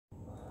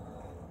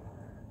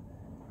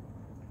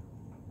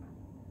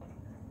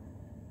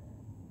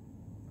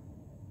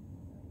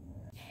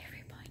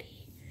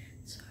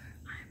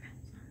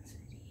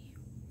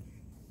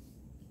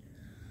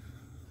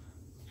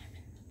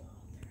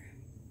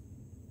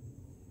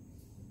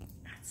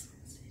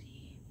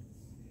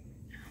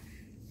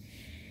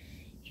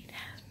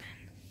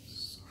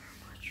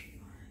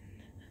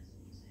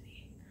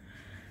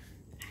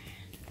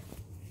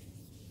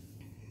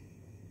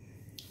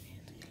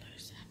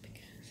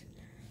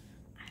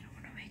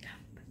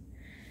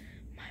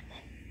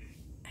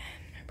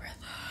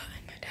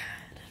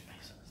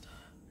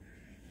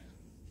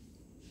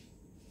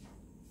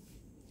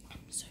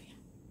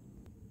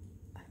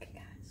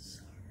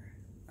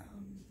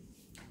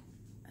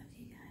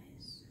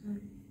we are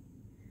going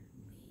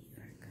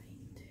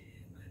to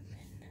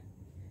open.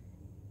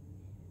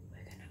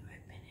 We're gonna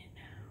open it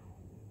now.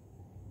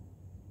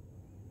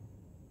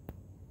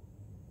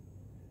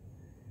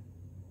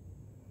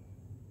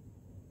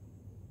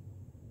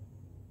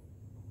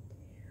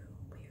 We are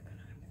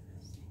gonna open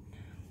this thing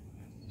now.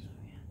 So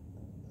yeah.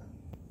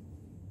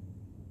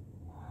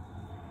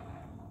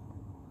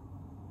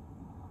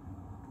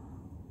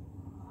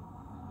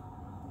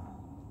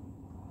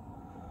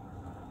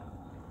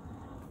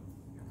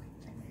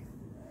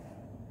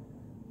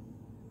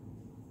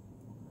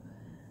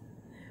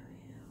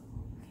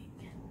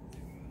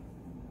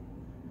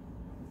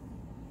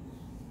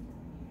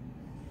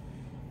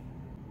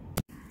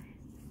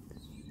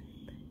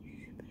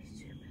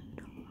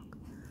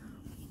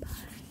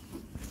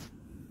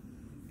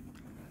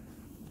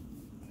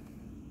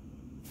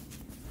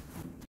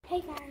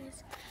 Hey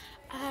guys,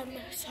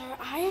 so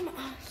I am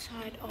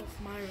outside of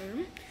my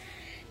room,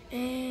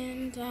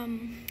 and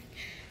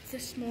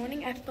this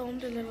morning I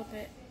filmed a little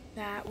bit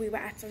that we were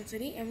at Sun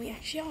City, and we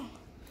actually are.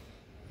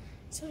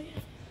 So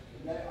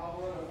yeah,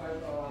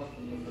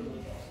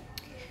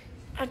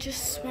 I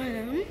just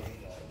swam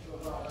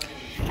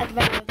at the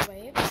bottom of the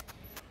wave,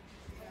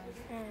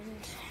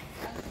 and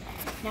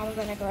now we're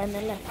gonna go in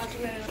the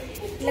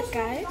lift. Look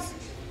guys.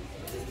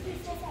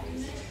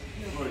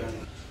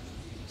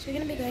 So we're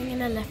going to be going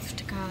in a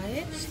lift,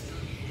 guys.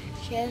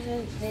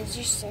 There's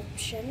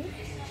reception.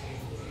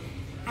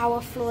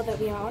 Our floor that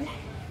we're on.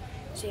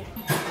 So yeah.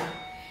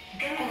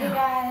 Okay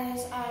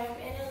guys, I'm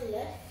in a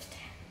lift.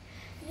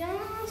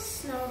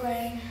 Yes, now we're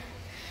going.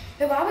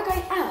 Wait, why are we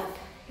going up?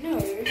 No.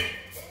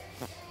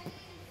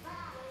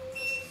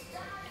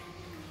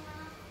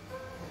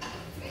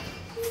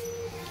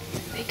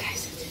 Wait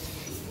guys.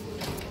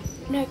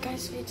 No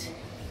guys, wait.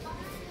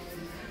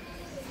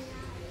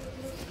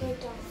 Let's go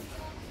down.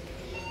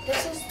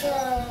 This is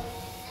the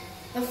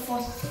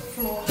fourth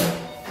floor.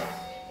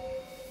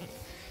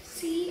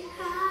 See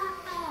how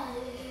I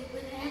live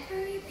with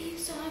every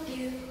piece of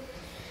you.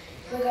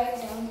 We're going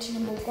down to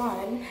number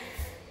 1.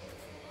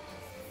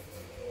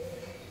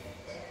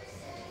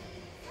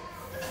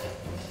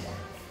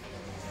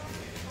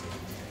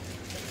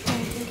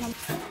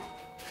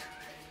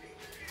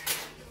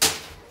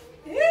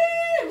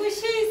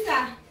 Bushisa.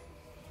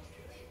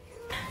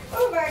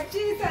 Over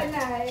Chisa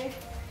now.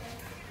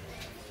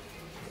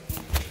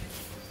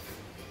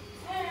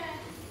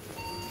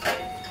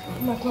 Oh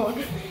my god,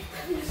 I'm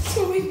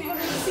so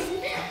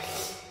embarrassing.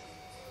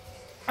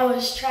 I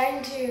was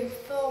trying to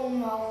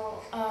film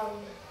while,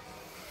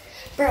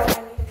 bro, I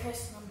need to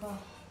press number.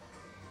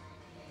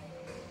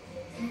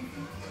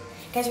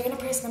 Guys, we're gonna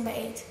press number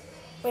 8.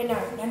 Wait, no,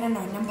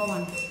 number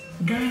 1.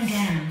 Going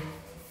down.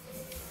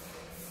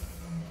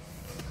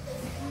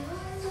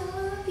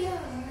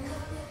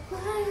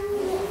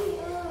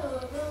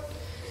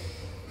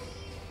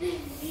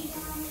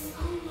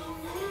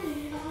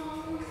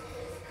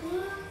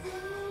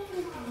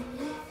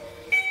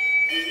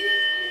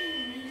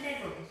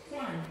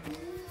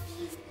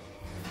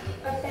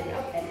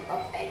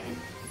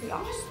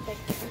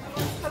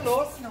 Hello,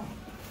 Snow.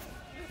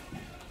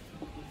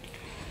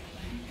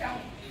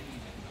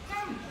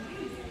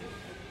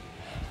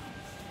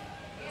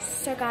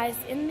 So guys,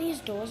 in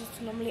these doors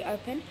it's normally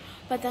open,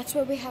 but that's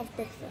where we have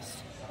breakfast.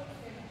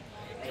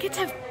 Kids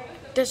have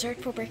dessert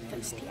for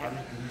breakfast, yeah.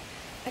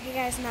 Okay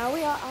guys, now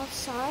we are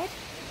outside.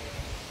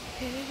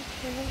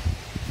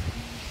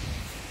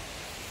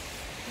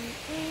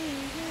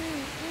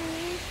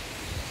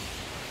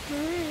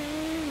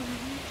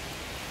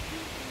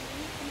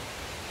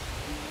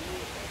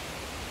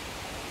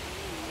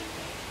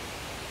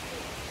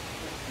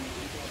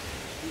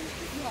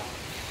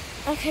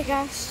 Okay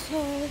guys,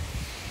 so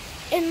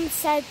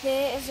inside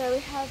there is where we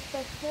have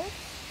breakfast.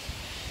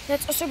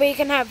 That's also where you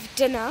can have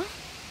dinner.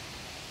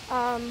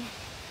 So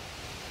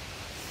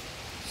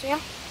yeah.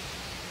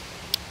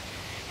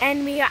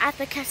 And we are at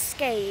the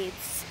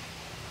Cascades.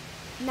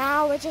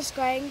 Now we're just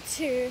gonna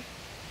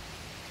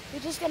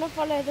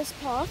follow this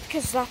path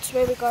because that's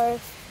where we go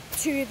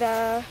to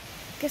the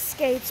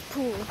Cascades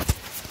pool.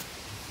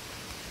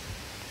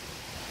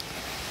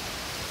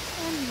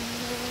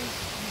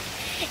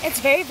 It's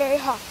very, very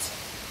hot.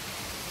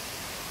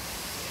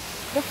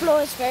 The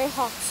floor is very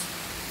hot.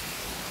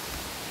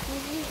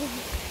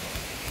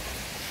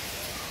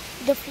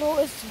 The floor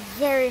is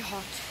very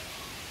hot.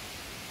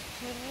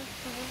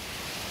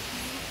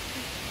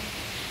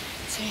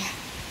 So yeah.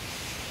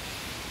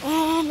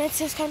 It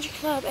says Country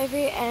Club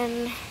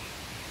and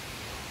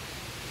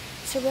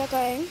so we are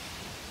going.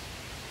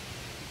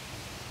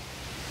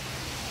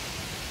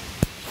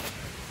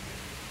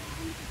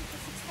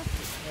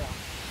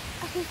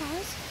 Okay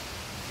guys,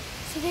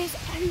 so there's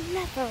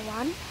another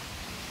one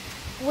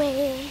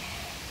where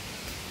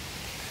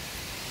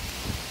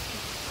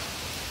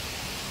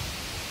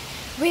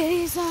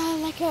there's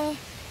like a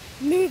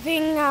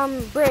moving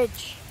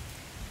bridge.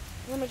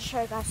 Let me just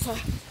show you guys. So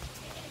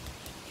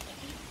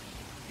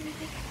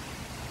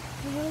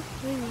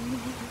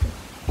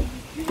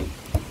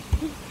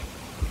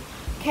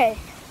okay,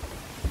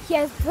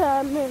 here's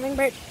the moving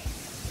bridge.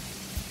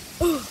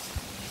 Ooh.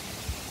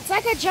 It's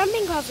like a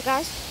jumping castle,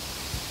 guys.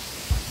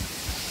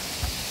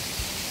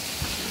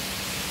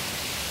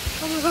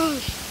 Oh my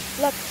gosh.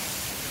 Look.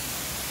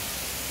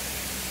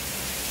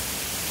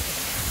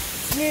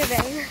 It's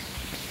moving.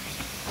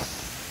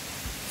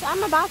 So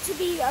I'm about to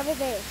be over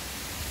there.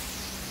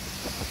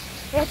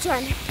 Let's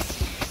run.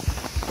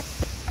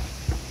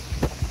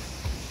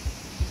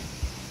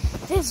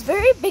 There's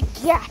very big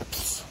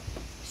gaps.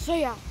 So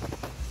yeah.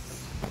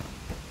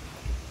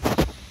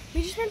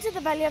 We just went to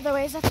the Valley of the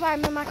Waves. That's why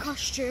I'm in my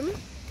costume.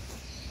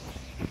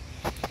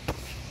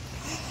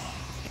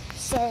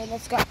 So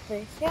let's go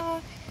through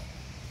here.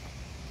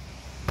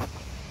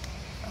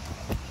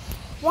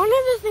 One of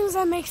the things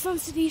that makes Sun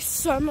City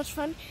so much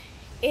fun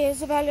is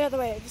the Valley of the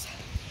Waves.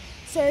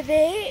 So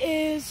there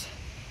is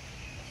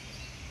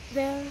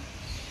the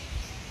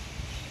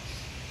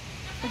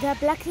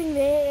black thing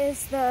there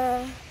is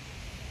the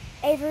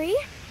aviary.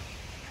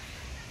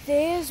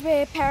 There's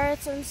where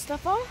parrots and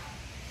stuff are.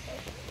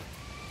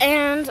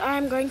 And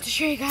I'm going to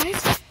show you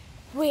guys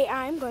where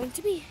I'm going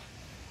to be.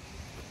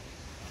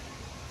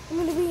 I'm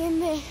going to be in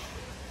there.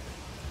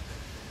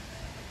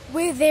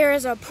 Where there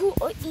is a pool.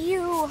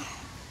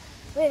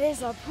 Where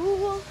there's a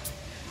pool.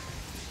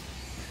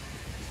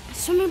 A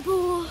swimming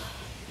pool.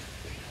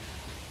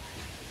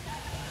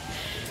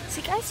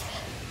 See guys?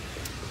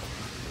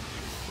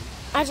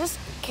 I just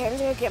came to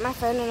go get my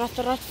phone and I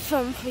thought I'd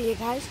film for you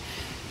guys.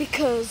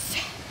 Because,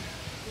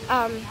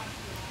 so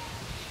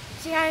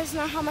you guys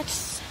know how much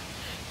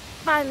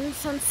fun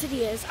Sun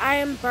City is. I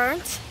am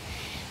burnt,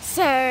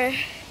 so I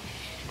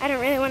don't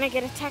really want to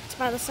get attacked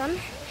by the sun.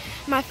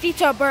 My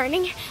feet are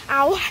burning.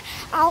 Ow,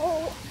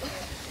 ow.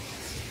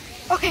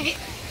 Okay,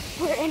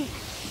 we're in.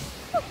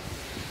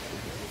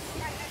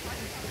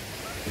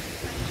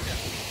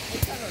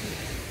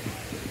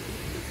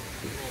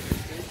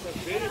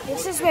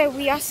 This is where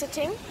we are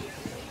sitting.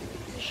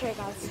 I'll show you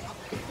guys.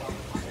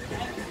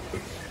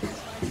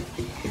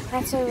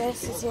 That's where we're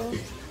sitting.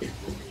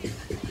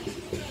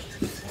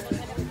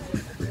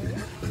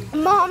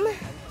 Mom,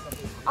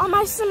 are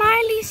my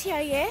smileys here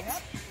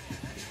yet?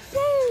 Yay!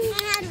 I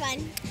had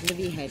one.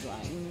 Libby had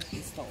one. She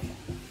stole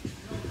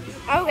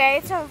it. Okay,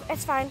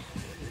 it's fine.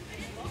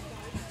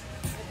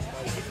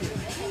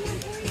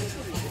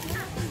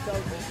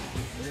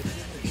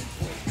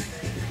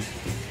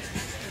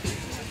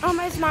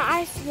 Is my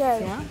ice here?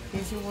 Yeah,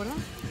 here's your water.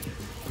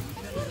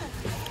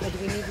 But do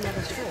we need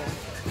another straw?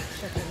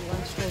 Check if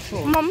one straw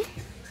short. Mom,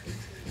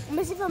 I'm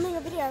busy filming a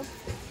video.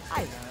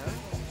 I know.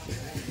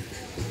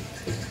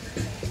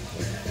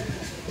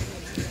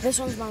 This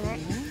one's mine, right?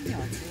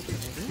 Yeah, it's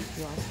water, baby.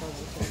 You asked for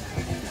water.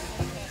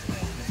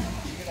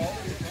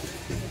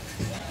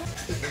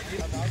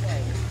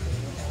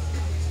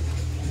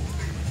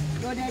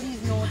 Your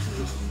daddy's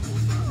naughty.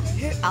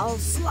 Who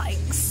else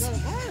likes Go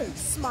home.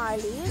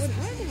 smileys? Go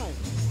home.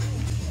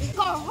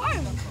 Go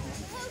home.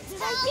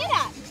 Did I get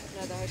it?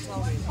 No, the hotel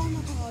room. Oh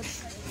my gosh.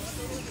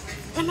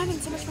 I'm having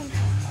so much fun.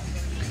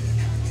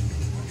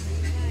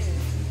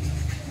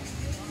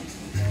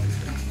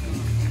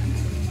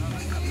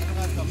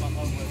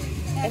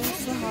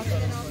 It's so hot.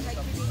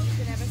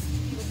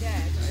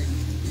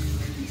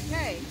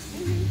 Okay.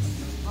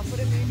 I'll put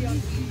a movie on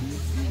for you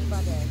and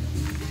my dad.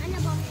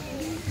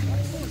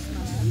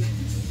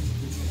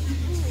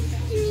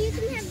 You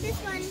can have this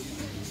one.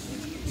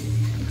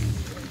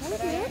 But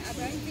I don't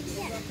think it's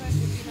got time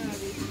to dinner where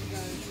you can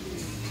go.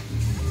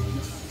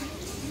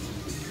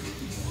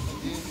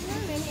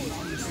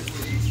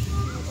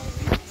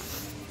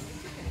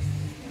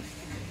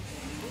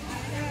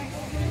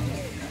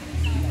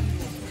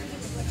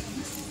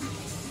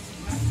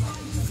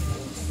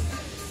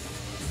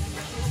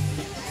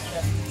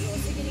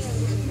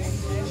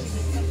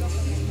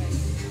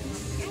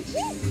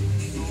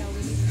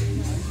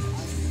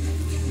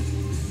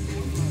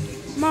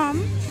 Mom.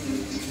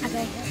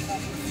 Okay.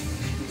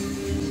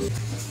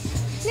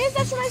 Please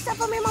touch my stuff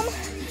for me, Mom.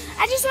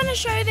 I just want to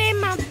show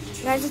them.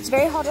 Guys, it's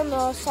very hot on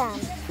the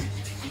sand.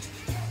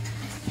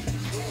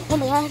 Oh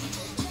my god.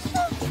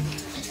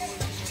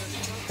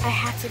 I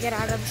had to get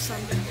out of the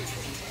sun.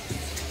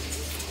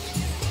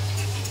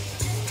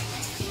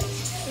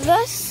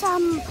 This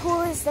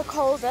pool is the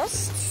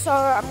coldest, so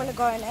I'm going to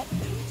go in it.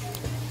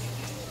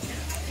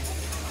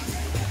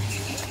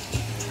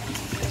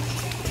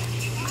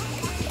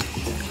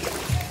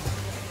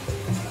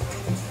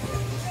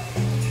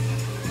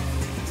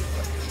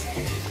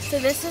 So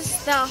this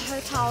is the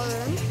hotel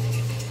room,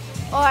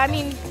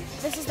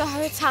 this is the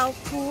hotel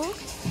pool,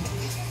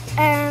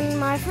 and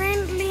my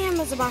friend Liam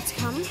is about to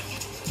come.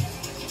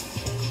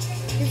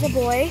 He's a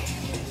boy,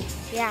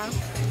 yeah,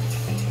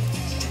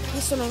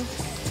 he's swimming.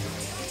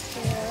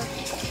 Yeah.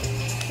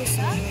 He's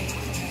swimming.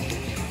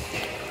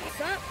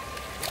 What's up?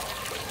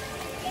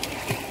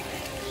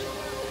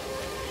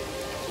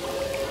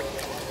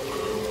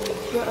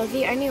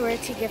 The only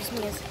words he gives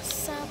me is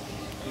sup.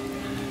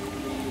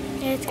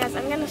 Okay, guys,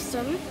 I'm gonna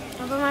swim.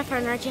 I'll put my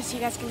phone right here so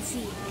you guys can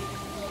see.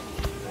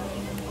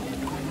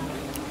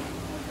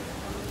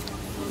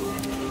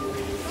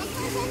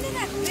 Under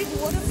that big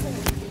waterfall.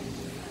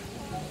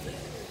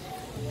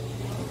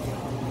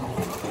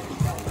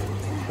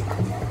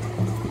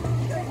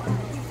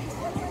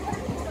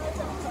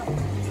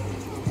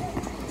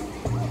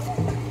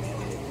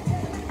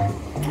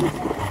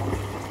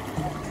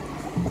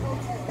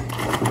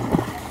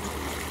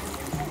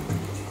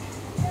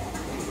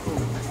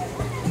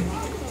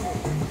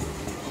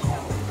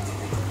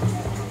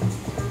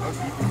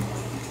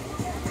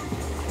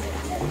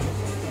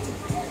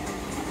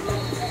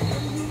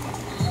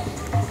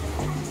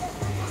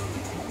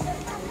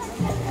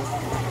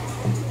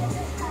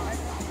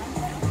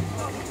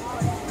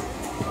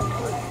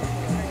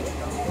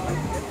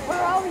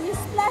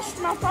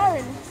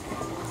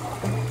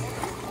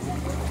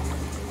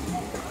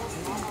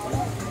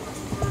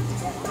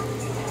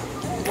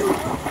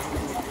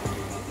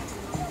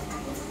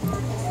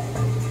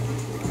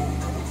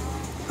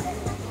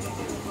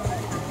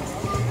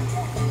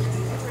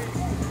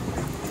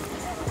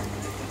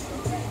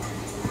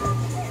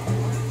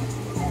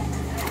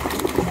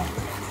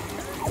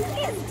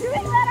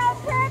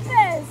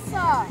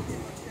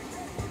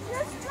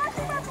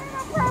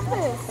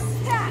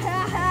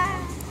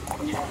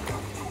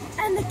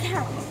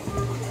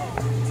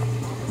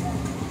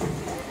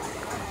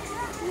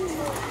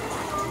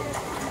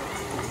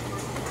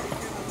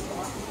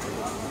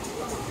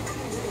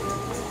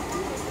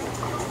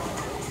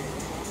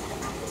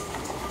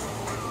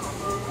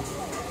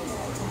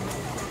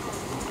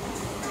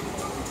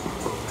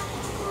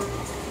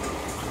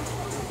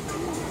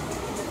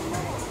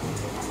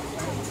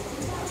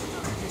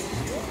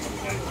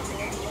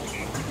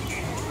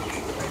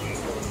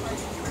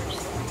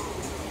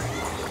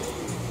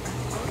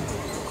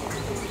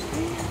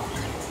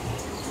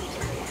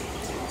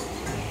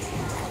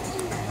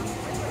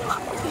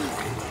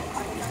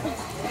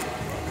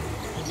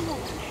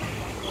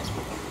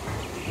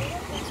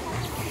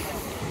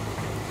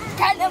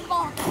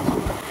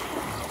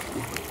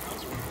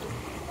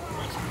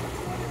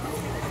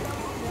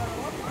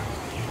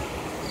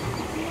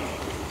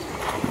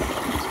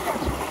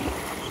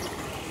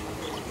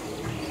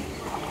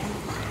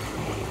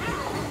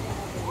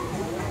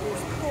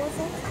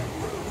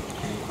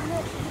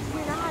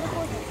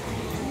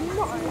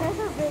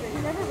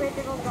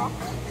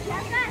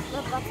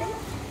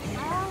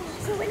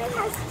 So when it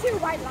has two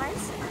white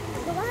lines,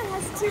 the one that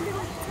has two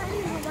little tiny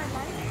little white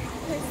lines,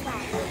 is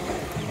that.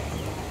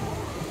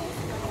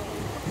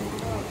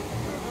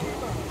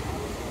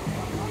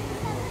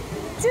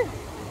 Two.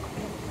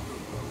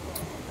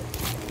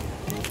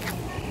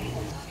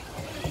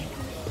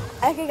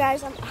 Okay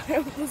guys, I'm out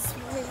of this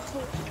swimming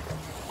pool.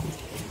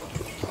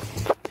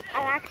 I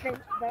like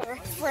the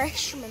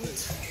refreshment.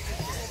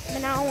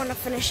 But now I want to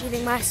finish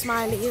eating my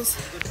smileys.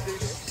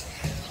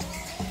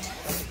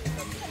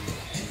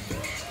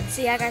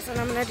 So yeah guys, and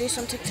I'm gonna do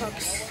some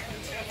TikToks.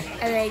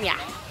 And then yeah.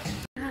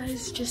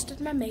 Guys, just did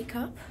my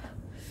makeup.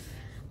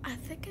 I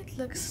think it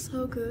looks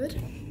so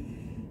good.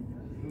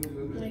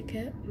 Like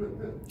it.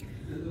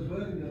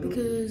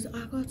 Because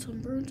I got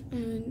sunburned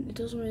and it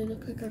doesn't really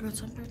look like I got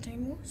sunburned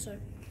anymore, so.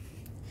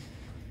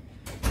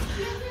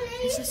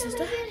 This is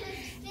sister.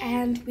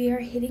 And we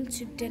are heading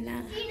to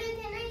dinner.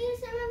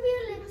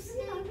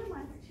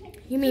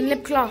 You mean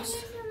lip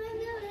gloss?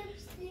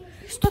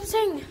 Stop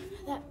saying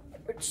that.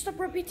 Stop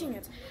repeating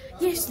it.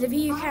 Yes, Livy,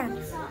 you can.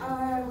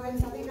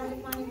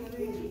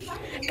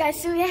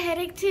 Guys, so we are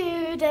heading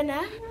to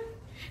dinner.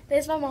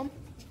 There's my mom.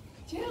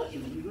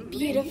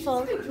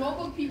 Beautiful.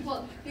 Global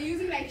people, they're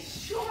using like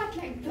short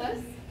like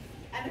this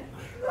and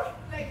a crop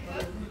like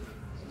this.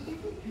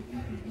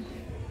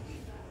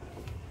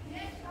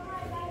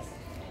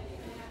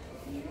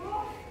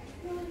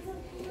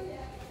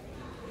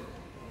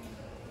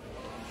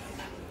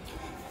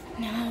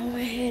 Now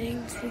we're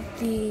heading to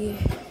the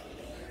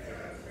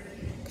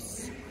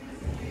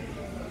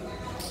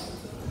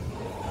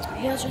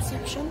here's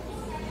reception.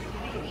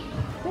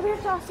 Maybe you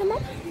have to ask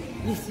someone?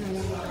 Yes,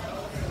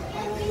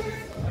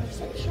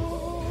 Reception.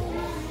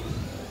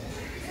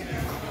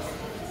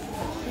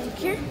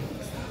 Thank you.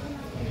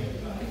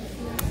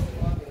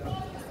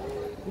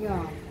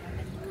 yeah.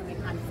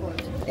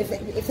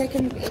 If they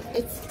can,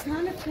 it's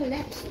kind of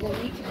collapsed.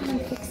 They need to come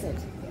and fix it.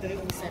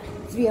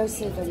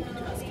 307.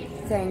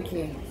 Thank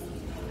you.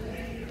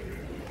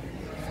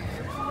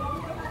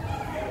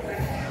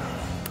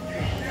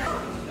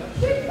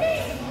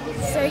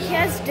 So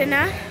here's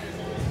dinner.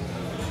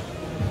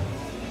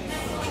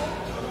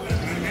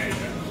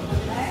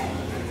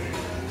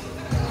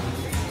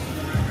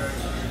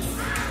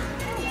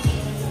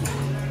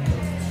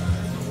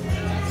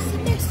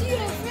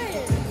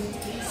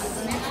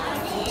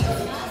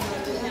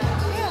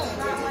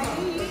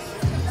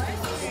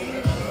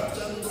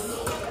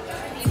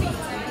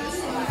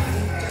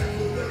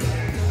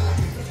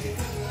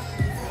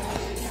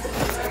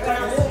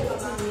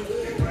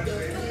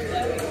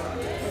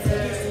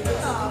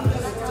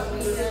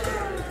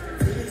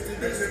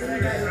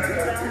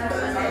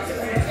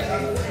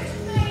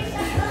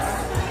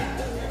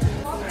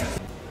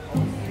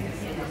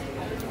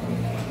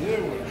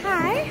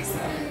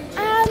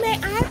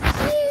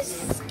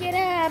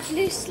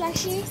 Blue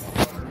slushy.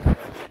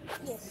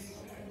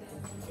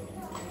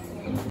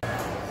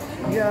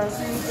 Yes.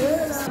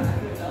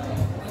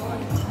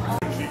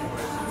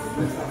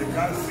 The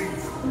guy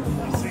sings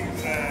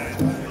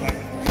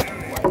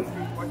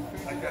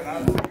like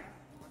an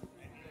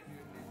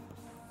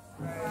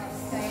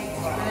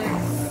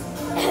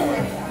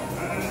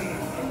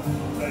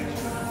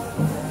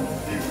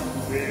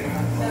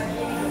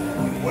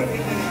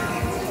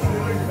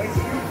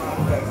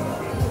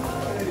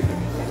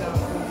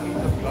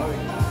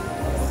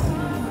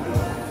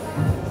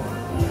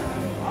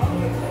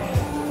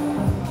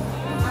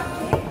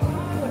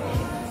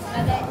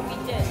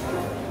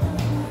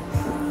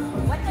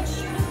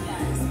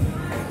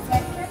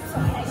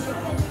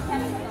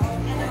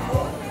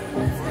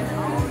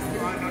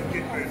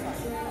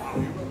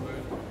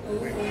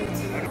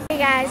Hey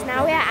guys,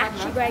 now we are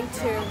actually going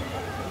to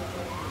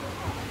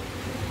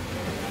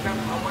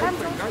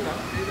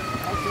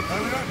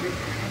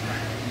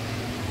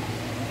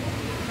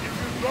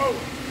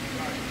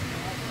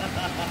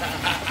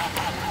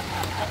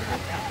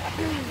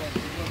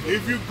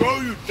if you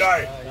go, you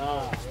die.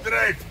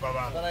 Straight,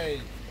 Baba.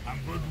 I'm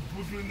going to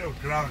put you in the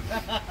ground.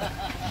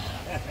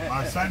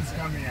 My son's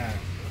coming out.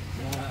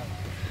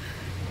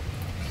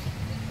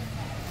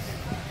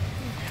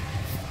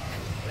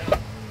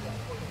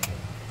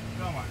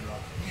 Come on,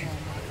 Rob.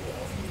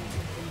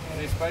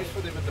 There's space for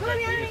them at the back.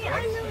 Mommy, I'm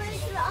on the way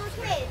to the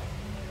arcade.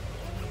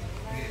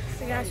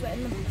 So guys,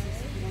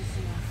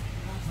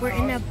 we're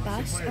in a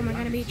bus and we're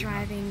gonna be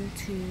driving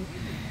to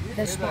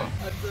the spot.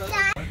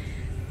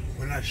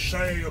 When I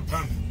show you your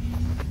pump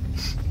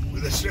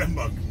with a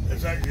sandbag,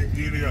 it's like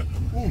you go,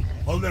 ooh,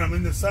 hold on, I'm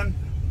in the sun.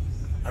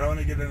 I don't want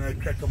to get a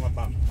crack on my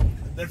bum.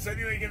 That's the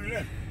only way you're going to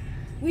learn.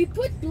 We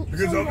put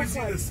Because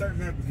obviously the sun,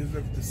 no, because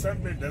if the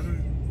sunburn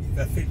doesn't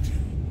affect you,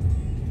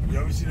 you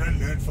obviously don't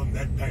learn from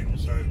that pain.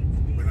 So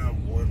when I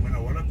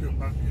went up your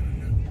bum, you're going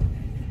to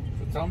learn.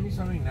 So tell me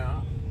something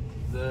now.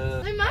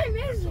 The My mom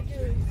is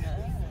doing.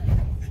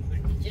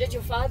 You know what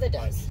your father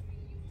does?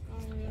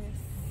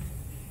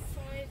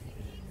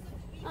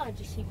 Oh,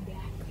 just him back.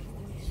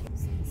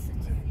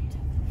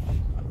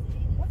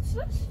 What's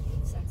this?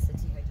 Sun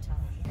City Hotel.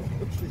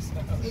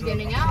 We're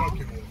getting out.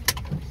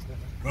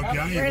 We're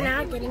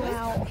now getting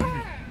out.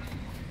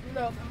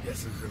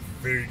 Yes, it's a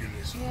very good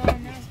lesson. Yeah,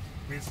 no.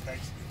 Best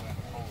taxi in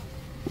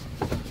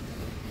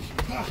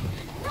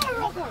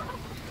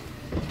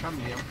come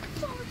here.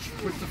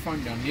 Put the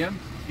phone down here.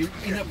 You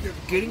end up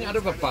getting out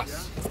of a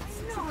bus.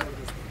 Not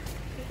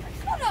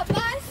a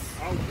bus.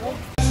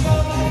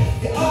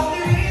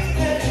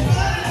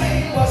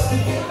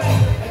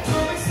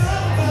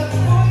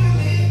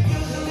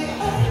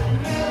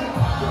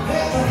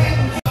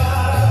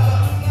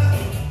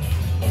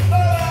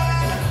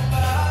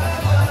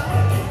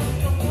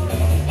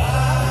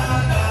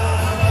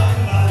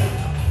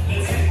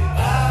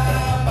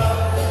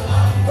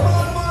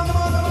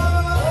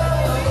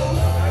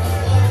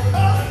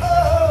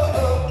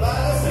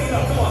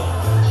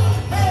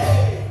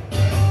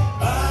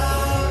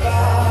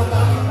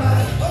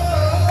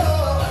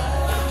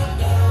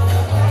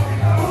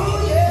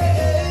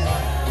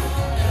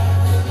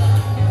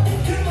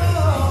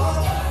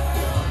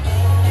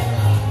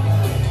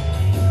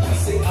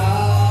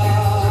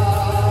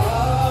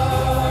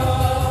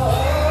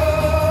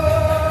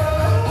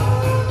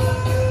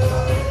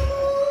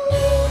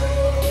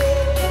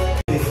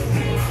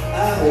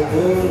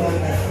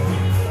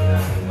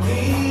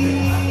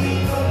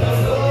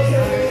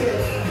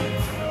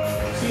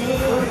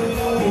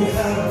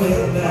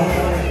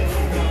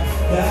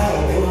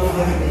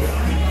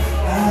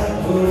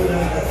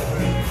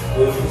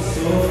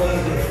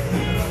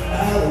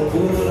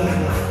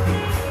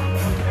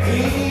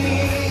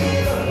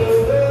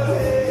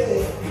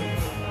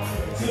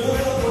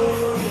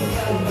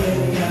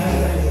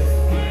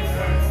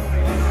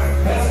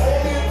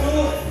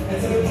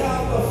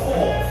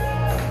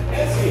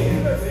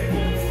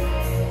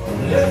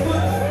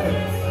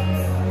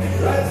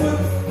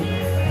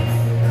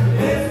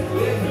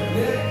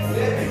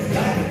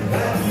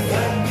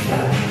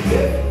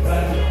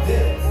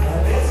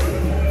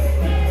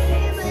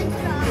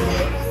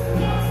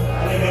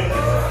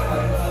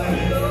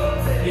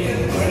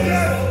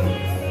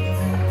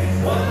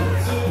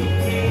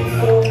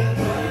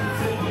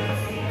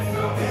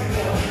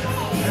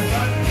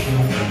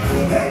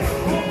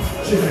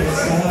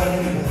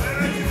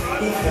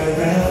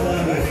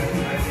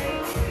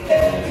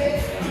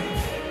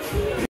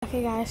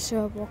 Okay guys, so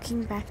we're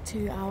walking back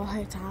to our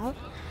hotel.